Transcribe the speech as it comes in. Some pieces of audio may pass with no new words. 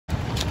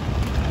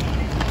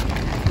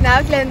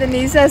Now Glam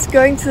Danesa is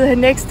going to her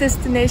next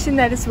destination,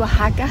 that is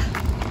Oaxaca.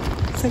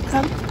 So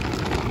come.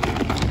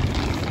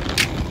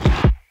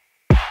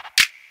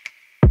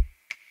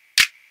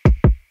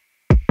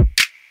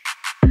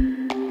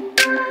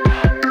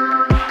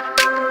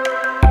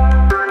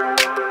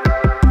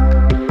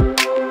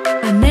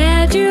 I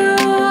met you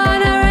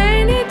on a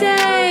rainy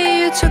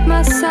day. You took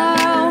my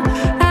sorrow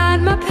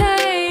and my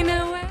pain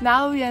away.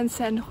 Now we are in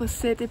San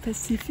José del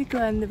Pacifico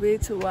on the way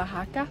to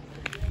Oaxaca.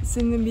 It's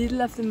in the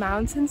middle of the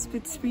mountains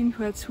between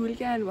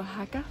Huatulco and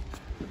Oaxaca.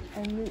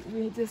 And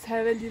we just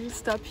have a little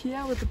stop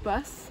here with the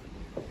bus.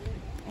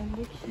 And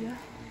look here.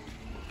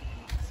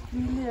 It's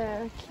really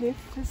a cliff.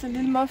 It's a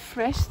little more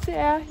fresh the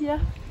air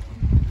here.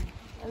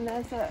 And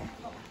there's a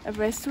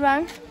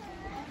restaurant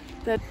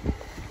that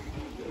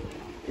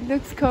it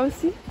looks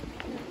cozy.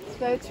 It's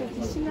very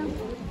traditional.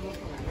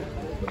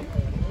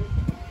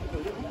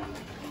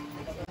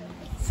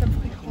 Some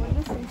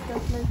frijoles and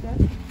stuff like that.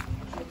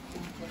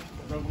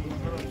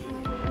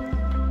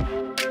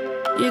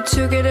 You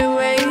took it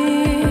away.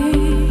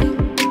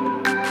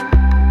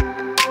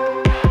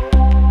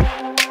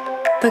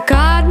 But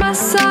God, my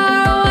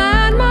sorrow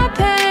and my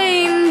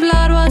pain,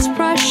 blood was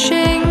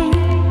rushing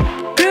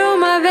through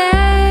my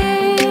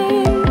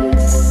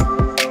veins,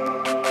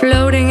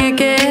 floating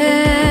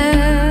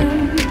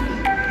again.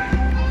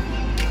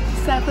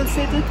 San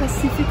José del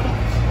Pacifico.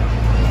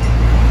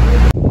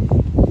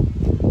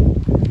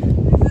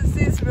 This is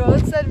these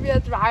roads that we are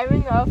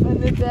driving off,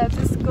 and they're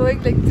just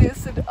going like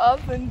this and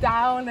up and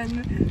down,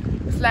 and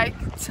it's like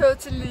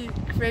totally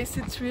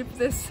crazy trip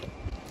this,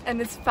 and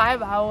it's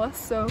 5 hours,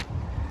 so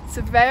it's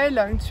a very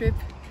long trip.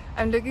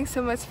 I'm looking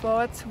so much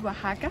forward to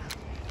Oaxaca,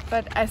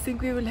 but I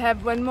think we will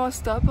have one more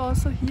stop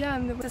also here,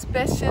 and the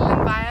special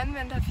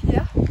environment of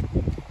here.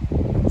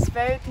 It's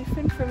very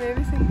different from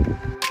everything.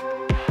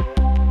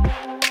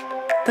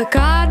 But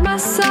God, my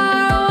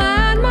sorrow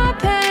and my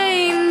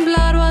pain,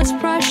 blood was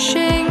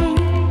rushing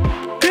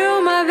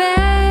through my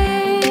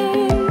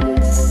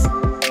veins,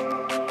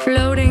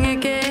 floating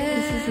again.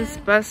 This is this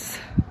bus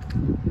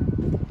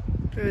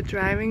we're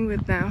driving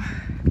with now.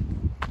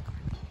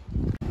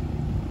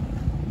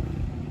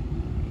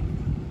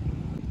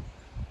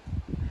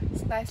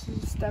 It's a nice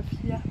little stop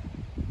here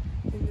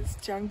in this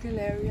jungle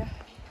area,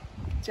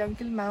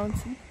 jungle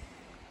mountain.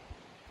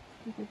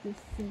 Look at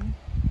this thing.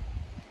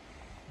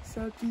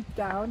 So deep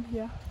down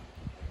here.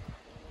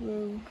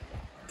 Whoa,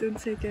 don't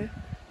take a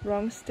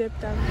wrong step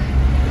down.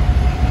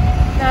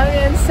 Now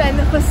we're in San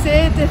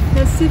José del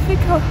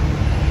Pacifico,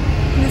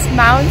 in this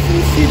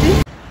mountain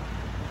city.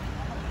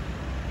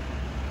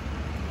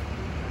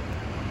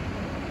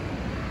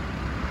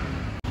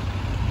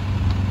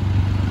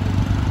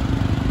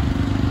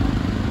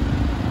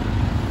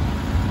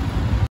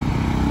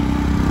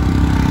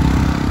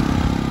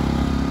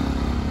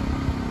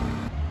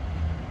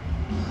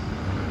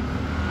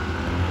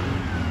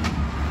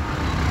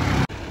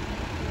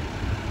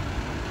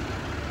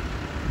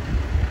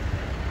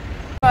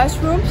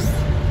 Mushrooms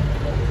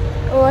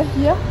over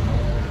here.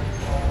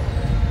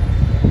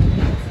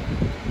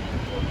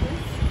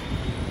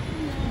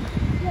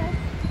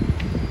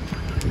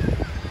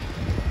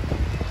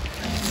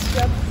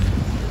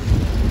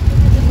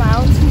 The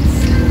mountains.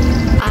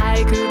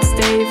 I could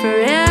stay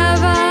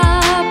forever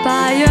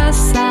by your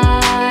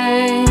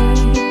side,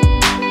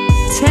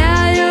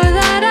 tell you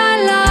that I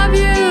love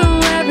you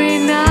every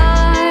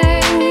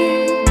night.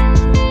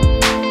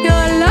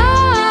 Your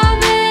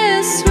love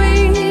is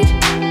sweet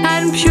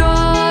and pure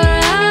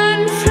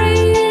and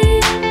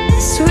free,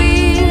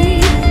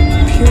 sweet,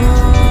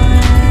 pure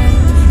and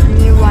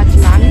free.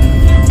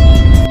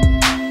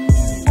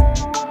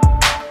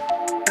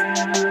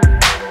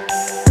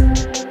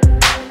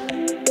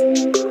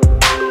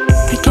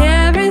 Like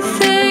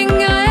everything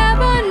I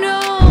ever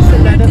know. There's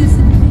a lot of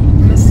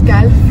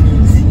mezcal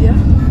fields here.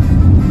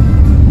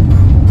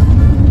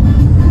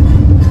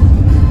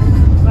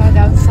 Right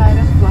outside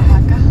of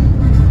Oaxaca.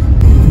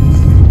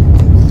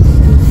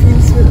 And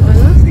fields with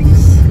other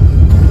things. I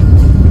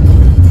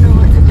don't know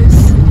what it is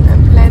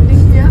I'm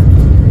planting here.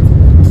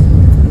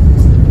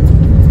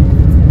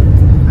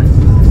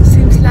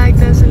 Seems like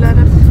there's a lot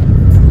of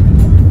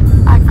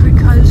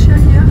agriculture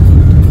here.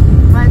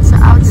 Right so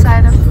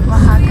outside of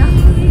Oaxaca.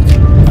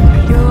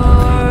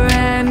 Pure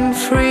and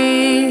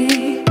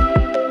free.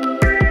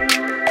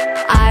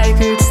 I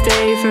could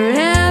stay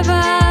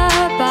forever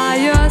by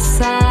your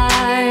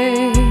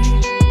side,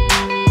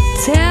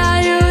 tell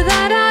you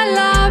that I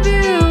love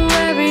you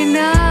every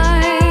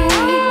night.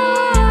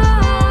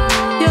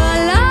 Your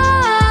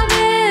love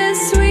is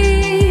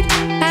sweet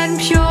and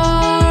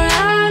pure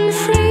and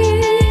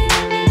free,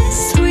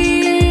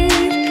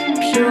 sweet,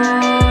 pure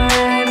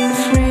and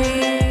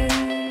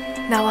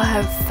free. Now I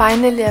have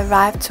finally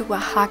arrived to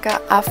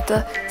Oaxaca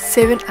after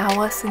 7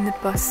 hours in the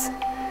bus.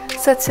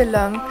 Such a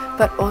long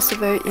but also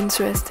very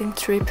interesting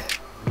trip.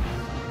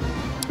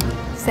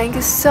 Thank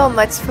you so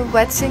much for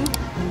watching.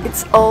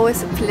 It's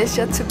always a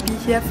pleasure to be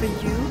here for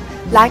you.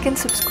 Like and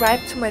subscribe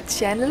to my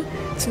channel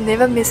to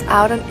never miss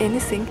out on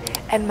anything.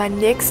 And my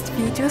next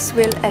videos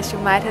will, as you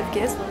might have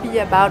guessed, be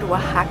about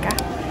Oaxaca.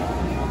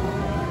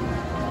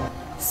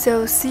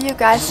 So see you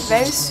guys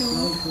very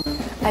soon.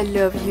 I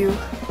love you.